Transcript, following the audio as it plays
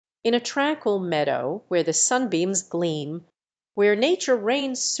In a tranquil meadow, where the sunbeams gleam, where nature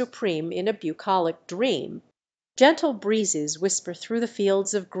reigns supreme in a bucolic dream, gentle breezes whisper through the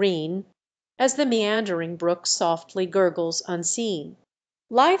fields of green, as the meandering brook softly gurgles unseen.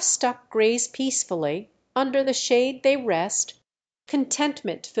 Live stock graze peacefully, under the shade they rest,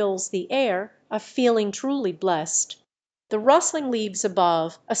 contentment fills the air, a feeling truly blest. The rustling leaves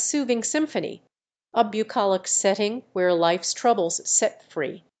above, a soothing symphony, a bucolic setting where life's troubles set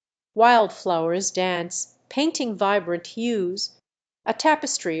free. Wild flowers dance, painting vibrant hues, a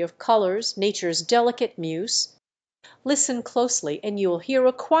tapestry of colors, nature's delicate muse. Listen closely and you'll hear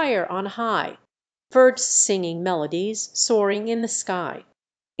a choir on high, birds singing melodies soaring in the sky.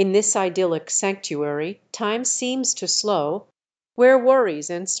 In this idyllic sanctuary time seems to slow, where worries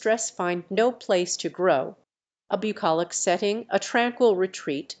and stress find no place to grow. A bucolic setting, a tranquil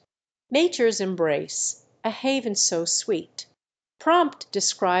retreat, nature's embrace, a haven so sweet. Prompt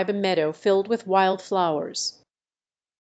describe a meadow filled with wild flowers.